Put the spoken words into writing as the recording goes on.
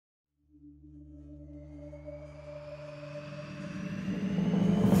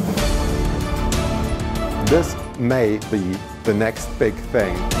This may be the next big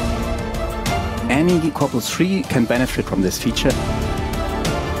thing. Any corpuls-3 can benefit from this feature.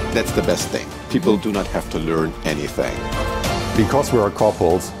 That's the best thing. People do not have to learn anything. Because we are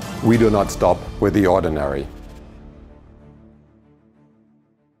corpuls, we do not stop with the ordinary.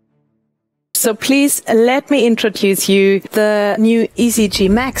 So please let me introduce you the new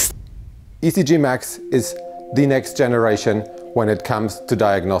ECGmax. ECGmax is the next generation when it comes to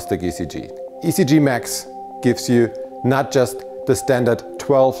diagnostic ECG. ECGmax gives you not just the standard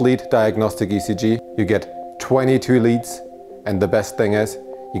 12-lead diagnostic ECG, you get 22 leads, and the best thing is,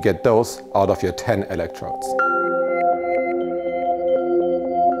 you get those out of your 10 electrodes.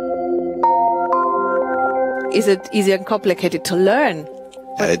 Is it easy and complicated to learn?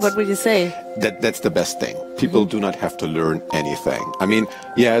 What would you say? That's the best thing. People do not have to learn anything. I mean,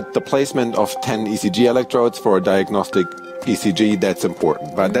 yeah, the placement of 10 ECG electrodes for a diagnostic ECG, that's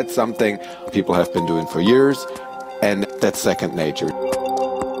important. But that's something people have been doing for years, and that's second nature.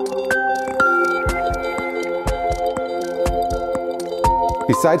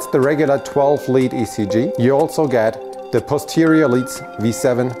 Besides the regular 12-lead ECG, you also get the posterior leads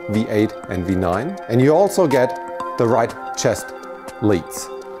V7, V8 and V9. And you also get the right chest leads,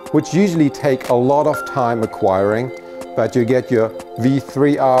 which usually take a lot of time acquiring, but you get your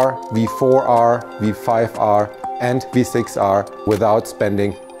V3R, V4R, V5R and V6R without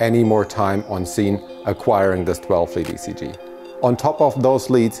spending any more time on scene acquiring this 12-lead ECG. On top of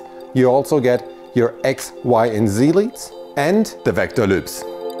those leads, you also get your X, Y and Z leads and the vector loops.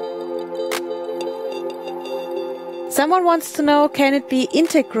 Someone wants to know, can it be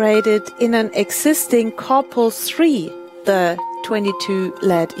integrated in an existing corpuls-3, the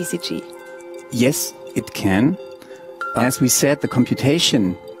 22-lead ECG? Yes, it can. As we said, the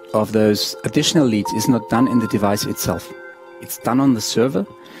computation of those additional leads is not done in the device itself. It's done on the server.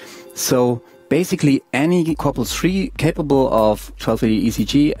 So basically any corpuls-3 capable of 12-lead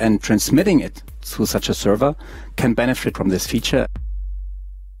ECG and transmitting it through such a server can benefit from this feature.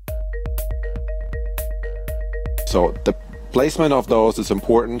 So the placement of those is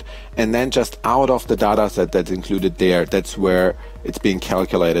important, and then just out of the data set that's included there, that's where it's being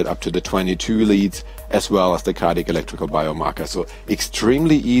calculated up to the 22 leads as well as the cardiac electrical biomarker. So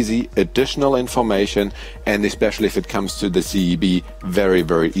extremely easy additional information, and especially if it comes to the CEB, very,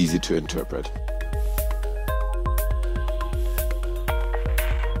 very easy to interpret.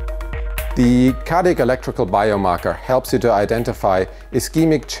 The cardiac electrical biomarker helps you to identify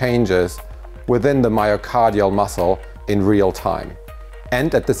ischemic changes within the myocardial muscle in real time.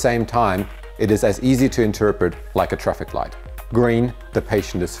 And at the same time, it is as easy to interpret like a traffic light. Green, the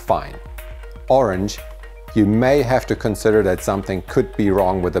patient is fine. Orange, you may have to consider that something could be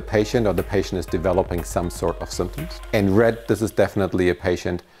wrong with the patient or the patient is developing some sort of symptoms. And red, this is definitely a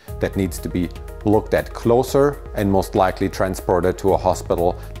patient that needs to be looked at closer and most likely transported to a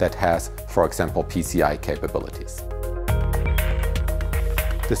hospital that has, for example, PCI capabilities.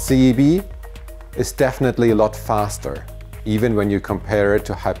 The CEB is definitely a lot faster, even when you compare it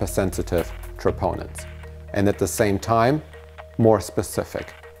to hypersensitive troponins. And at the same time, more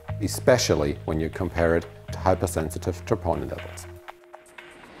specific, especially when you compare it to hypersensitive troponin levels.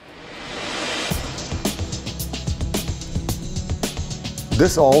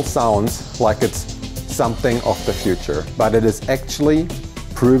 This all sounds like it's something of the future, but it is actually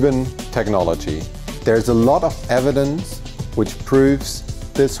proven technology. There's a lot of evidence which proves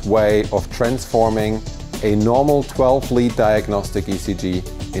this way of transforming a normal 12-lead diagnostic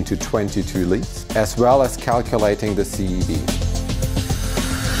ECG into 22 leads, as well as calculating the CEB.